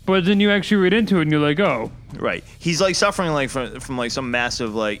dicks. but then you actually read into it and you're like, oh. Right. He's like suffering like from like some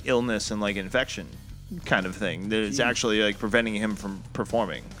massive like illness and like infection kind of thing that is actually like preventing him from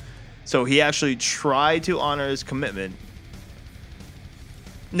performing. So he actually tried to honor his commitment.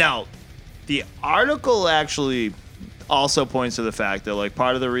 Now, the article actually also points to the fact that like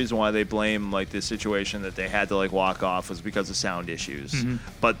part of the reason why they blame like this situation that they had to like walk off was because of sound issues.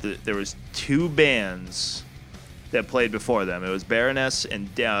 But there was two bands that played before them. It was Baroness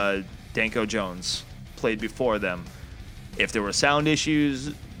and Danko Jones played before them. If there were sound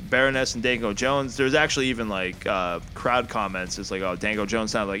issues, Baroness and Danko Jones, there's actually even like crowd comments. It's like, oh, Danko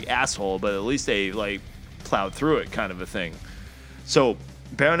Jones sounded like asshole, but at least they like plowed through it, kind of a thing. So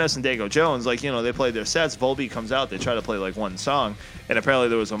Baroness and Danko Jones, like, you know, they played their sets. Volbeat comes out, they try to play like one song, and apparently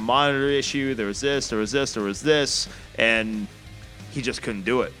there was a monitor issue. There was this, and he just couldn't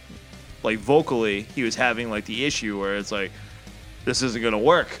do it. Like vocally, he was having like the issue where it's like, this isn't gonna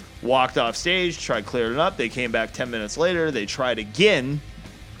work. Walked off stage, tried clearing it up. They came back 10 minutes later. They tried again,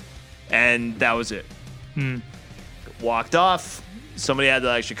 and that was it. Walked off. Somebody had to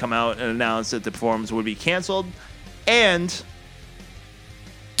actually come out and announce that the performance would be canceled, and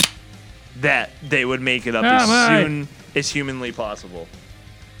that they would make it up as soon as humanly possible.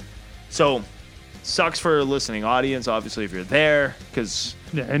 So, sucks for a listening audience, obviously, if you're there, because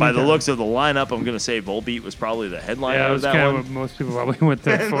by the anytime. looks of the lineup, I'm going to say Volbeat was probably the headliner Yeah, that of was that kind one. of what most people probably went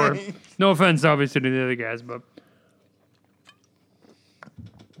there for. No offense, obviously, to the other guys, but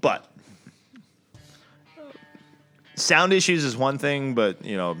But sound issues is one thing, but,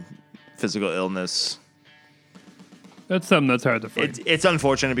 you know, physical illness, that's something that's hard to fight. it's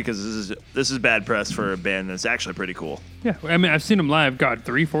unfortunate because this is bad press for a band that's actually pretty cool. Yeah, I mean, I've seen them live, God,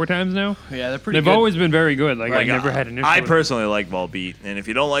 3-4 times now. Yeah, they're pretty They've good. always been very good. Like, I Like, never had an issue. I with personally like Volbeat, and if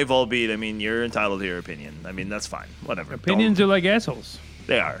you don't like Volbeat, I mean, you're entitled to your opinion. I mean, that's fine. Whatever. opinions are like assholes.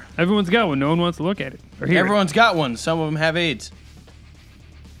 They are. Everyone's got one. No one wants to look at it or hear Everyone's got one. Some of them have AIDS.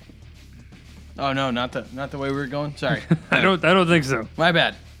 Oh no, not the way we were going. Sorry, it. I don't think so. my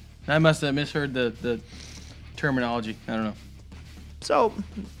bad. I must have misheard the terminology. I don't know. So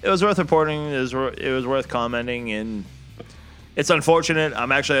it was worth reporting. It was worth commenting, and it's unfortunate.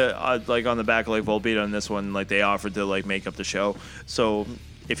 I'm actually like on the back of like Volbeat on this one. Like they offered to like make up the show. So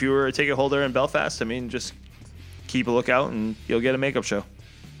if you were a ticket holder in Belfast, I mean, just keep a lookout and you'll get a makeup show.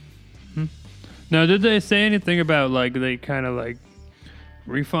 Now, did they say anything about like they kind of like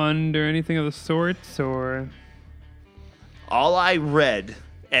refund or anything of the sorts, or? All I read,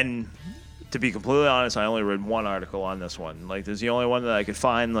 and to be completely honest, I only read one article on this one. Like, this is the only one that I could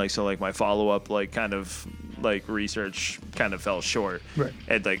find. Like, so like my follow up, like kind of like research kind of fell short. Right.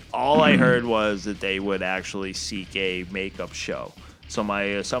 And like all I heard was that they would actually seek a makeup show. So my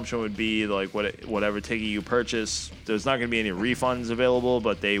assumption would be like whatever ticket you purchase, there's not going to be any refunds available,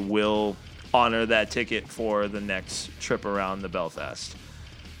 but they will honor that ticket for the next trip around the Belfast.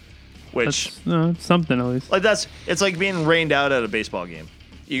 Which It's something at least. like it's like being rained out at a baseball game.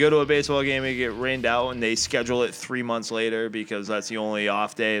 You go to a baseball game and you get rained out, and they schedule it 3 months later because that's the only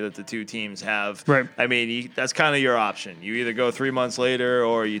off day that the two teams have. Right. I mean, that's kind of your option. You either go 3 months later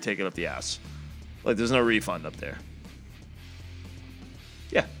or you take it up the ass. Like, there's no refund up there.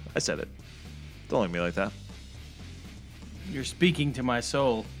 Yeah, I said it. Don't look at me like that. You're speaking to my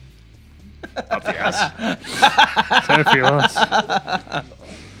soul. Up the ass. Sorry for your loss.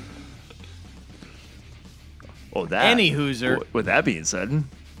 Oh, that. Any hooser. With that being said,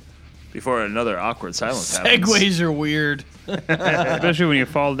 before another awkward silence happens. Segways are weird, Especially when you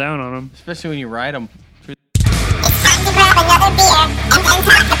fall down on them. especially when you ride them. Time to grab another beer and then talk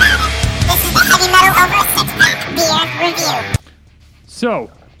about it. This is the Heavy Metal Over 6 Pack Beer Review.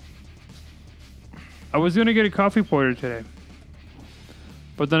 So, I was gonna get a coffee porter today,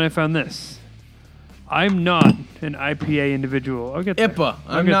 but then I found this. I'm not an IPA individual. I'll get there. IPA.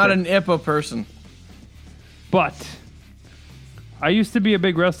 I'll I'm get not there. an IPA person. But I used to be a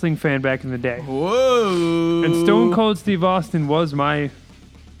big wrestling fan back in the day, Whoa. and Stone Cold Steve Austin was my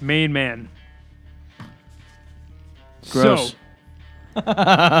main man. Gross.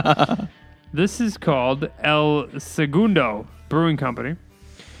 So, this is called El Segundo Brewing Company,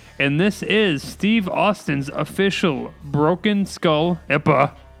 and this is Steve Austin's official Broken Skull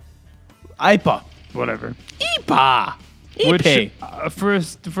IPA, IPA. whatever. IPA. Which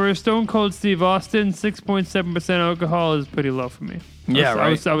IPA. for a Stone Cold Steve Austin, 6.7% alcohol is pretty low for me. Yeah,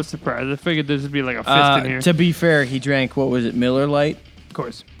 right. I was surprised. I figured this would be like a fist in here. To be fair, he drank, what was it, Miller Lite? Of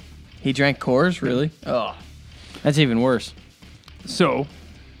course. He drank Coors, really? Oh. That's even worse. So,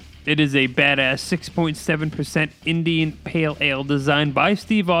 It is a badass 6.7% Indian Pale Ale designed by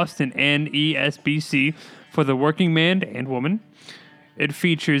Steve Austin and ESBC for the working man and woman. It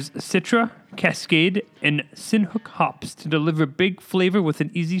features Citra, Cascade, and Sinhook hops to deliver big flavor with an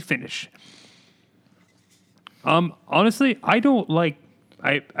easy finish. Honestly, I don't like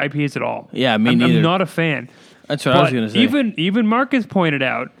IPAs at all. Yeah, me I'm neither. not a fan. That's what I was But going to say. even Marcus pointed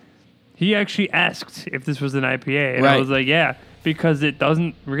out, he actually asked if this was an IPA, and I Right. was like, yeah, because it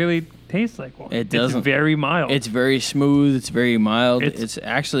doesn't really taste like one. It doesn't. It's very mild. It's very smooth. It's very mild. It's- It's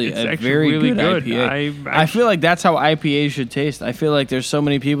actually it's a actually very really good good. IPA. I I feel like that's how IPAs should taste. I feel like there's so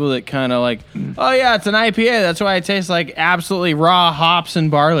many people that kind of like, oh yeah, it's an IPA. That's why it tastes like absolutely raw hops and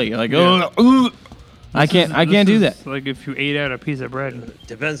barley. Like, Yeah. oh, I can't do that. It's like if you ate out a piece of bread.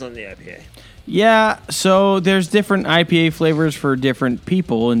 Depends on the IPA. Yeah, so there's different IPA flavors for different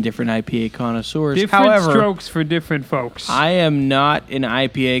people and different IPA connoisseurs. Different However, strokes for different folks. I am not an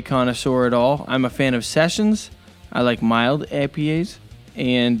IPA connoisseur at all. I'm a fan of sessions. I like mild IPAs,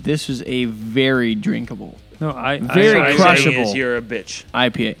 and this is a very drinkable Very What I'm crushable. saying is you're a bitch.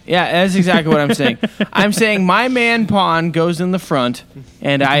 IPA. Yeah, that's exactly what I'm saying. I'm saying my man pawn goes in the front,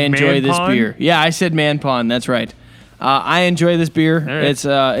 and I enjoy Man this pawn? beer. Yeah, I said man pawn. That's right. I enjoy this beer. right. It's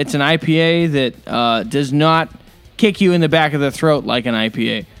an IPA that does not kick you in the back of the throat like an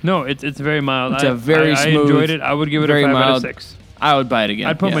IPA. No, it's very mild. It's a very I smooth, enjoyed it. I would give it a very 5 out of mild. 6. I would buy it again.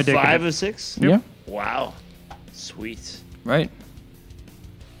 I'd put yeah. my dick in 5 it. of 6? Yeah, Wow. Sweet. right.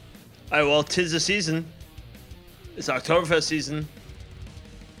 All right, well, 'tis the season. It's Oktoberfest season.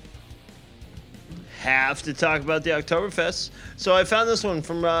 Have to talk about the Oktoberfest. So I found this one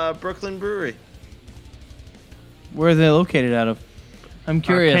from Brooklyn Brewery. Where are they located out of? I'm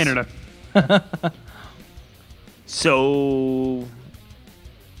curious. Canada. So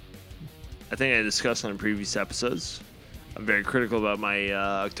I think I discussed on previous episodes. I'm very critical about my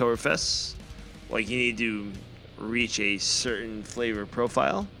Oktoberfest. Like, you need to reach a certain flavor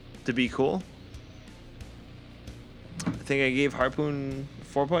profile to be cool. I think I gave Harpoon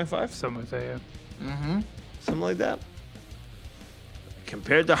 4.5, Some would say, yeah. something like that.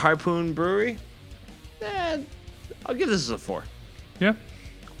 Compared to Harpoon Brewery, I'll give this a 4. Yeah.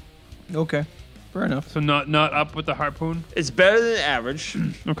 Okay, fair enough. So not up with the Harpoon. It's better than average.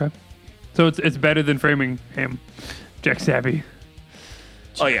 Okay. So it's better than Framingham. Jack Sabby.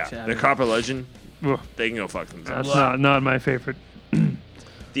 Oh yeah, Savvy. the Copper Legend, Ugh, they can go fuck themselves. that's not my favorite.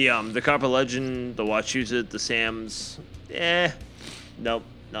 The Copper Legend, the Wachusett, the Sam's, nope,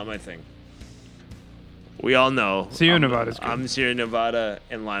 not my thing. We all know. Sierra Nevada's good. I'm Sierra Nevada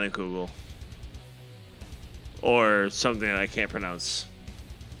and Leinenkugel. Or something that I can't pronounce.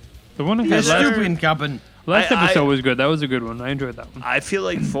 The one I The had last, Stubenkappen. last I- episode was good. That was a good one. I enjoyed that one. I feel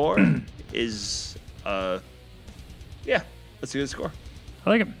like 4 is, yeah, that's a good score. I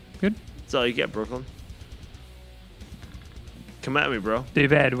like it. Good. That's all you get, Brooklyn. Come at me, bro.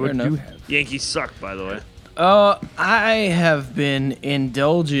 David, what do enough. you have? Yankees suck, by the way. I have been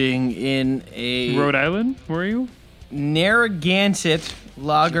indulging in a Rhode Island? Were you? Narragansett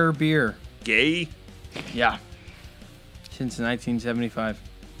lager beer. Gay. Yeah. Since 1975.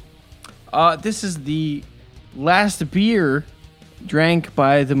 This is the last beer drank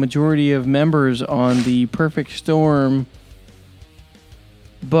by the majority of members on the Perfect Storm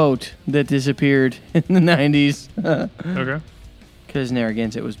boat that disappeared in the 90s. Okay. Because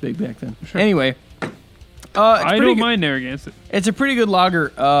Narragansett was big back then. Anyway. I don't mind Narragansett. It's a pretty good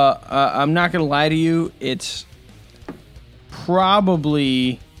lager. I'm not gonna lie to you. It's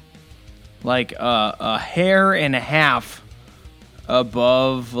probably like a hair and a half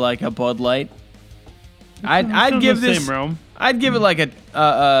above like a Bud Light. It's I'd in give the this. same realm. I'd give it like a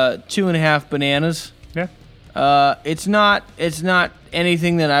 2.5 bananas. Yeah. It's not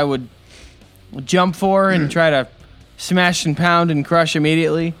anything that I would jump for and try to smash and pound and crush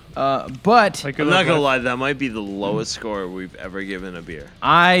immediately. But Like I'm not gonna lie, that might be the lowest score we've ever given a beer.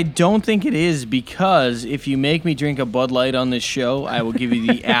 I don't think it is, because if you make me drink a Bud Light on this show, I will give you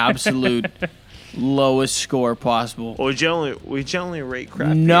the absolute lowest score possible. Well, we generally rate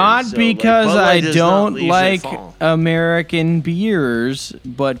crap Not beers, so, because Bud Light I does not don't leave like shit fall. American beers,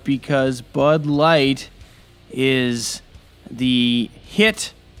 but because Bud Light is the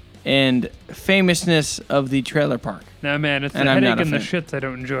hit and famousness of the trailer park. Nah, man, it's the And I'm not headache a and the fan. shits I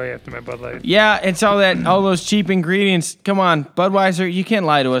don't enjoy after my Bud Light. Yeah, it's all those cheap ingredients. Come on, Budweiser, you can't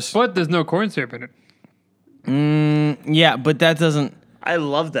lie to us. But there's no corn syrup in it. Yeah, but that doesn't. I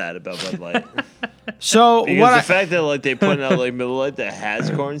love that about Bud Light. So Because what? the I, fact that like they put out like Miller Lite that has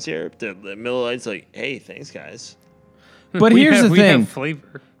corn syrup, the Miller Lite's like, hey, thanks guys. but We here's have- the we thing. have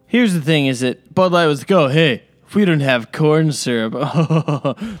flavor. Here's the thing: is that Bud Light was like, oh, hey, we don't have corn syrup.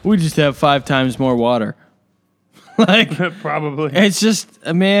 We just have 5 times more water. Like, Probably. it's just,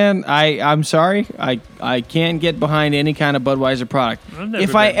 man, I'm sorry. I can't get behind any kind of Budweiser product. I've never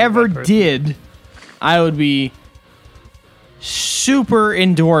If I been ever that person. did, I would be super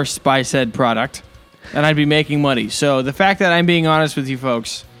endorsed by said product, and I'd be making money. So the fact that I'm being honest with you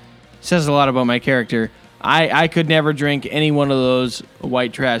folks says a lot about my character. I could never drink any one of those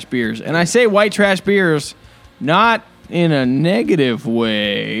white trash beers. And I say white trash beers not in a negative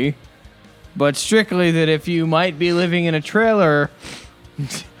way, but strictly that if you might be living in a trailer,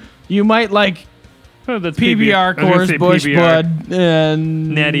 you might like Oh, that's PBR, I was gonna Coors, say Bush PBR. Bud, and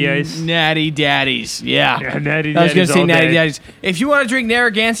Natty Ice. Natty Daddies. Yeah. Yeah, Natty I was going Daddies to say all Natty day. Daddies. If you want to drink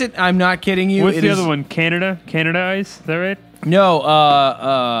Narragansett, I'm not kidding you. What's it the is- other one? Canada Ice. Is that right? No,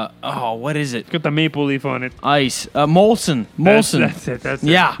 what is it? It's got the maple leaf on it. Ice. Molson. Molson. That's it. That's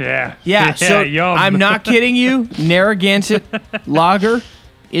Yeah. it. Yeah. Yeah, so yum. I'm not kidding you. Narragansett Lager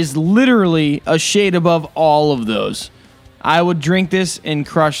is literally a shade above all of those. I would drink this and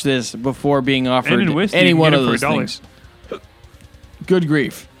crush this before being offered And in whiskey, any you can one get of it for those $1. things. Good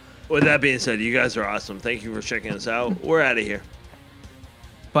grief. With that being said, you guys are awesome. Thank you for checking us out. We're out of here.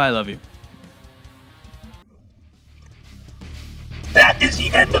 Bye, love you. That is the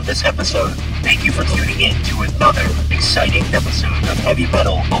end of this episode. Thank you for tuning in to another exciting episode of Heavy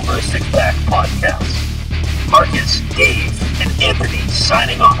Metal Over a Six Pack podcast. Marcus, Dave, and Anthony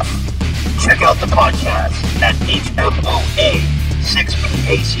signing off. Check out the podcast at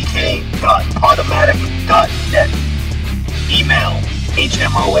hmoa6pack.podomatic.net. Email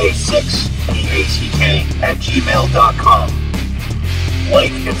hmoa6pack@gmail.com.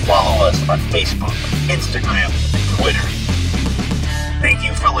 Like and follow us on Facebook, Instagram, and Twitter. Thank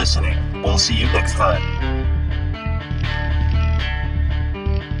you for listening. We'll see you next time.